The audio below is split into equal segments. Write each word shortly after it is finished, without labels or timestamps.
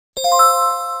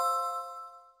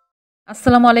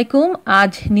আসসালামু আলাইকুম।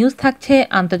 আজ নিউজ থাকছে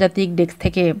আন্তর্জাতিক ডেস্ক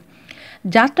থেকে।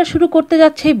 যাত্রা শুরু করতে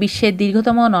যাচ্ছে বিশ্বের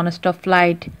দীর্ঘতম ননস্টপ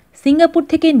ফ্লাইট। সিঙ্গাপুর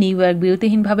থেকে নিউ ইয়র্ক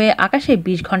বিরতিহীনভাবে আকাশে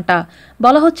 ২০ ঘন্টা।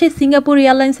 বলা হচ্ছে সিঙ্গাপুর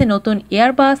এয়ারলাইন্সের নতুন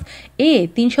এয়ারবাস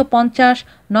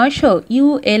A350-900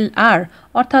 ইউএলআর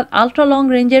অর্থাৎ আলট্রা লং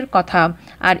রেঞ্জের কথা।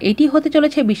 আর এটি হতে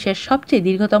চলেছে বিশ্বের সবচেয়ে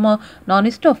দীর্ঘতম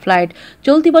ননস্টপ ফ্লাইট।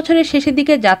 চলতি বছরের শেষের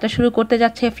দিকে যাত্রা শুরু করতে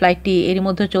যাচ্ছে ফ্লাইটটি। এর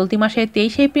মধ্যে চলতি মাসের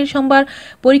 ২৩ এপ্রিল সোমবার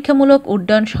পরীক্ষামূলক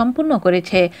উড্ডয়ন সম্পূর্ণ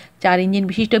করেছে। ৪ ইঞ্জিন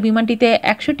বিশিষ্ট বিমানটিতে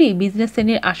 ১০০টি বিজনেস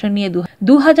শ্রেণীর আসন নিয়ে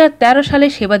 ২০১৩ সালে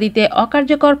সেবা দিতে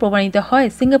অকার্যকর প্রমাণিত হয়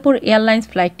সিঙ্গাপুর এয়ারলাইন্স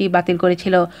ফ্লাইটটি বাতিল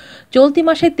করেছিল। চলতি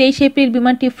মাসের ২৩ এপ্রিল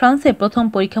বিমানটি ফ্রান্সে প্রথম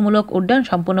পরীক্ষামূলক উড্ডয়ন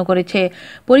সম্পন্ন করেছে।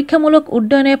 পরীক্ষামূলক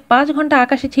উড্ডয়নে ৫ ঘন্টা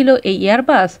আকাশে ছিল এই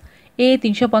এয়ারবাস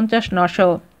A350-900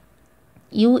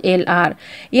 ইউএলআর।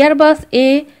 এয়ারবাস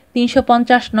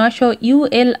A350-900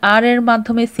 ইউএলআর এর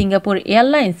মাধ্যমে সিঙ্গাপুর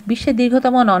এয়ারলাইন্স বিশ্বের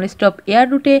দীর্ঘতম ননস্টপ এয়ার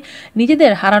রুটে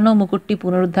নিজেদের হারানো মুকুটটি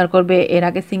পুনরুদ্ধার করবে। এর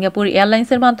আগে সিঙ্গাপুর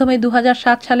এয়ারলাইন্সের মাধ্যমে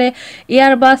 ২০০৭ সালে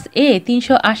এয়ারবাস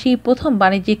A380 প্রথম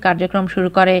বাণিজ্যিক কার্যক্রম শুরু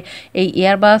করে। এই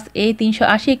এয়ারবাস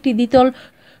A380 একটি দ্বিতল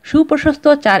সুপ্রশস্ত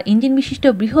 ৪ ইঞ্জিন বিশিষ্ট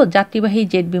বৃহৎ যাত্রীবাহী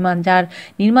জেট বিমান, যার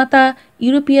নির্মাতা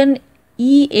ইউরোপিয়ান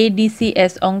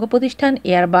EADCS অঙ্গ প্রতিষ্ঠান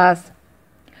এয়ারবাস।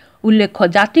 উল্লেখ্য,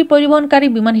 যাত্রী পরিবহনকারী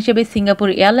বিমান হিসেবে সিঙ্গাপুর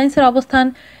এয়ারলাইন্সের অবস্থান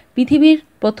পৃথিবীর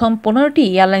প্রথম ১৫টি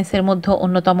এয়ারলাইন্সের মধ্যে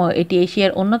অন্যতম। এটি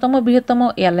এশিয়ার অন্যতম বৃহত্তম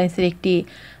এয়ারলাইন্সের একটি।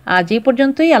 আজ এই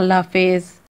পর্যন্তই। আল্লাহ হাফেজ।